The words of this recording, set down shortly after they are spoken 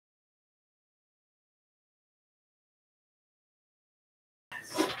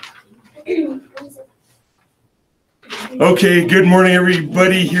Okay, good morning,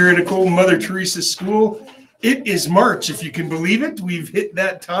 everybody here at Ecole Mother Teresa School. It is March, if you can believe it. We've hit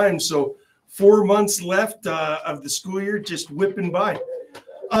that time, so 4 months left of the school year, just whipping by.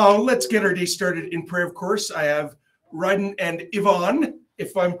 Let's get our day started in prayer, of course. I have Ryden and Yvonne,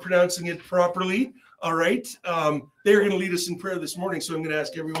 if I'm pronouncing it properly. All right. They're going to lead us in prayer this morning, so I'm going to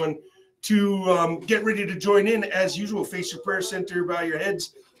ask everyone to get ready to join in. As usual, face your prayer center, bow your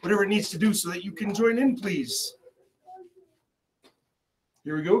heads, whatever it needs to do so that you can join in, please.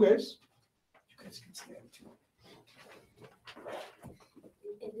 Here we go, guys. You guys can stand too.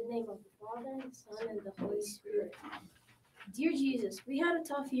 In the name of the Father, and Son, and the Holy Spirit. Dear Jesus, we had a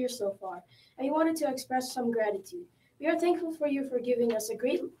tough year so far, and we wanted to express some gratitude. We are thankful for you for giving us a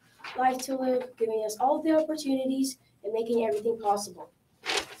great life to live, giving us all the opportunities, and making everything possible.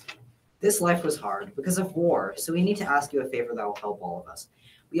 This life was hard because of war, so we need to ask you a favor that will help all of us.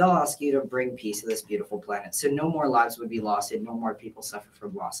 We all ask you to bring peace to this beautiful planet, so no more lives would be lost and no more people suffer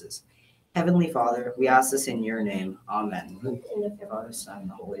from losses. Heavenly Father, we ask this in your name. Amen. In the Father, Son, and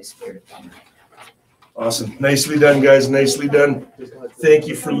the Holy Spirit. Amen. Awesome. Nicely done, guys. Nicely done. Thank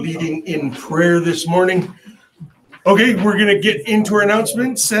you for leading in prayer this morning. Okay, we're going to get into our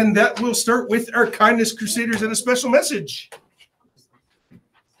announcements, and that will start with our Kindness Crusaders and a special message.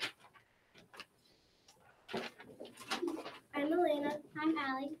 I'm Elena. I'm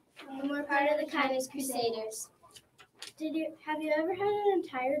Allie. And we're part of the Kindness Crusaders. Have you ever had an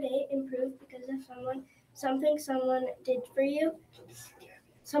entire day improve because of something someone did for you?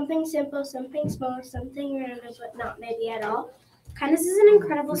 Something simple, something small, something random, but not maybe at all. Kindness is an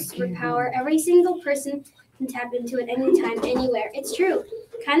incredible superpower. Every single person can tap into it anytime, anywhere. It's true.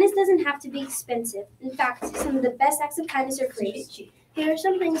 Kindness doesn't have to be expensive. In fact, some of the best acts of kindness are free. Here are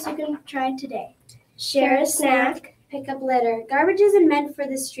some things you can try today. Share a snack. Pick up litter. Garbage isn't meant for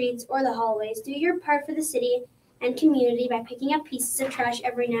the streets or the hallways. Do your part for the city and community by picking up pieces of trash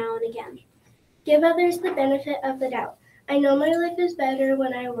every now and again. Give others the benefit of the doubt. I know my life is better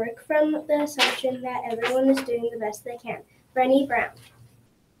when I work from the assumption that everyone is doing the best they can. Brenny Brown.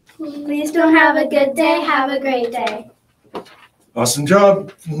 Please don't have a good day. Have a great day. Awesome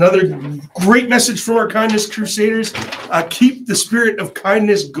job. Another great message from our Kindness Crusaders. Keep the spirit of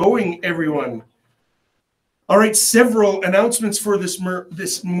kindness going, everyone. All right, several announcements for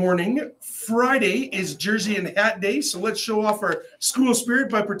this morning. Friday is Jersey and Hat Day, so let's show off our school spirit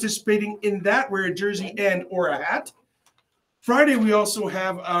by participating in that. Wear a jersey and or a hat. Friday, we also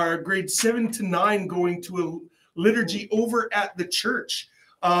have our grades 7 to 9 going to a liturgy over at the church.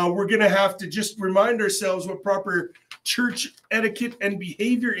 We're going to have to just remind ourselves what proper church etiquette and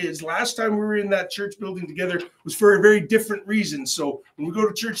behavior is. Last time we were in that church building together was for a very different reason. So when we go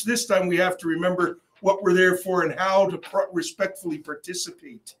to church this time, we have to remember what we're there for and how to respectfully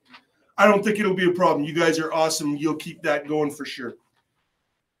participate. I don't think it'll be a problem. You guys are awesome. You'll keep that going for sure.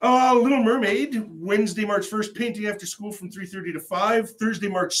 Little Mermaid, Wednesday, March 1st, painting after school from 3:30 to 5. Thursday,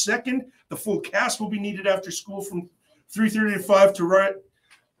 March 2nd, the full cast will be needed after school from 3:30 to 5 to write,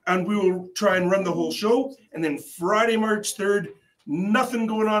 and we will try and run the whole show. And then Friday, March 3rd, nothing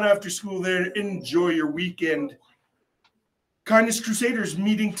going on after school there. Enjoy your weekend. Kindness Crusaders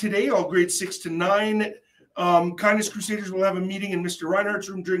meeting today, all grades 6 to 9. Kindness Crusaders will have a meeting in Mr. Reinhardt's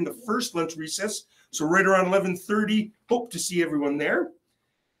room during the first lunch recess. So right around 11:30, hope to see everyone there.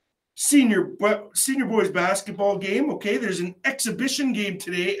 Senior boys basketball game. Okay, there's an exhibition game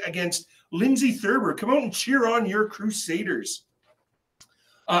today against Lindsay Thurber. Come out and cheer on your Crusaders.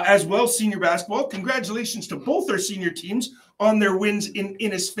 As well, senior basketball. Congratulations to both our senior teams on their wins in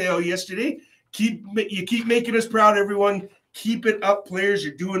Innisfail yesterday. You keep making us proud, everyone. Keep it up, players.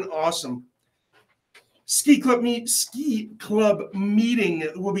 You're doing awesome. Ski club meeting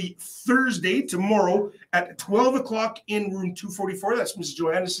will be Thursday, tomorrow, at 12 o'clock in room 244. That's Mrs.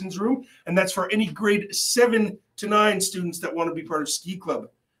 Johanneson's room, and that's for any grade 7 to 9 students that want to be part of ski club.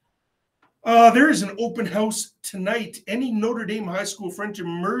 There is an open house tonight. Any Notre Dame High School French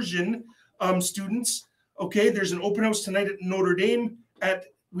immersion students, okay, there's an open house tonight at Notre Dame at,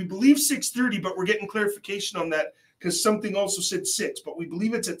 we believe, 6:30, but we're getting clarification on that because something also said 6, but we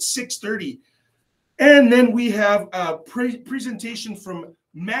believe it's at 6:30. And then we have a presentation from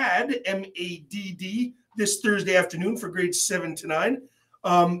MADD, M-A-D-D, this Thursday afternoon for grades 7 to 9.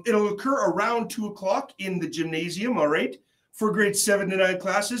 It'll occur around 2 o'clock in the gymnasium, all right, for grades 7 to 9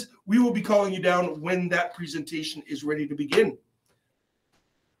 classes. We will be calling you down when that presentation is ready to begin.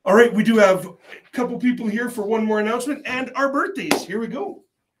 All right, we do have a couple people here for one more announcement and our birthdays. Here we go.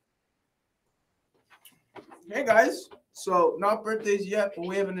 Hey, guys. So, not birthdays yet, but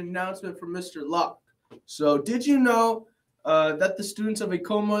we have an announcement from Mr. Luck. So, did you know that the students of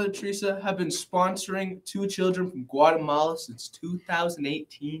Ecole Mother Teresa have been sponsoring 2 children from Guatemala since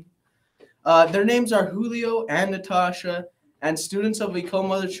 2018. Their names are Julio and Natasha, and students of Ecole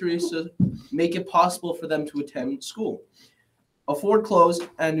Mother Teresa make it possible for them to attend school, afford clothes,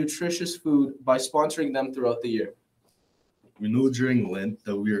 and nutritious food by sponsoring them throughout the year. We know during Lent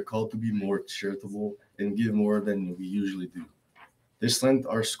that we are called to be more charitable and give more than we usually do. This Lent,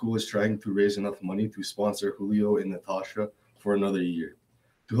 our school is trying to raise enough money to sponsor Julio and Natasha for another year.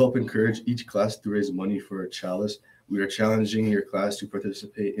 To help encourage each class to raise money for a chalice, we are challenging your class to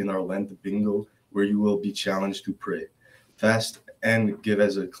participate in our Lent bingo, where you will be challenged to pray, fast, and give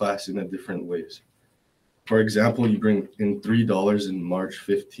as a class in a different ways. For example, you bring in $3 in March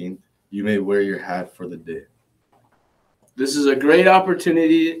 15th. You may wear your hat for the day. This is a great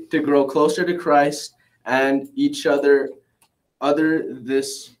opportunity to grow closer to Christ and each other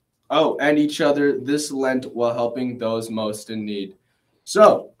this Lent while helping those most in need.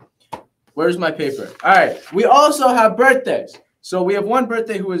 So, where's my paper? All right. We also have birthdays. So we have one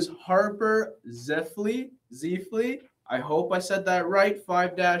birthday who is Harper Zefley. I hope I said that right.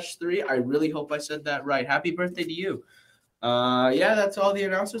 5-3. I really hope I said that right. Happy birthday to you. Yeah, that's all the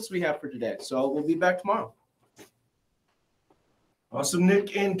announcements we have for today. So we'll be back tomorrow. Awesome,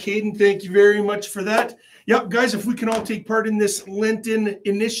 Nick and Caden. Thank you very much for that. Yep, guys, if we can all take part in this Lenten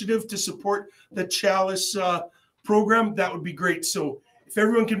initiative to support the Chalice program, that would be great. So if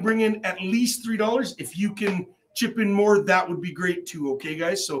everyone can bring in at least $3, if you can chip in more, that would be great too. Okay,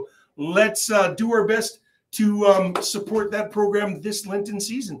 guys? So let's do our best to support that program this Lenten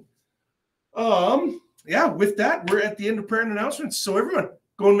season. Yeah, with that, we're at the end of prayer and announcements. So everyone,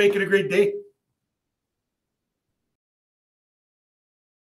 go and make it a great day.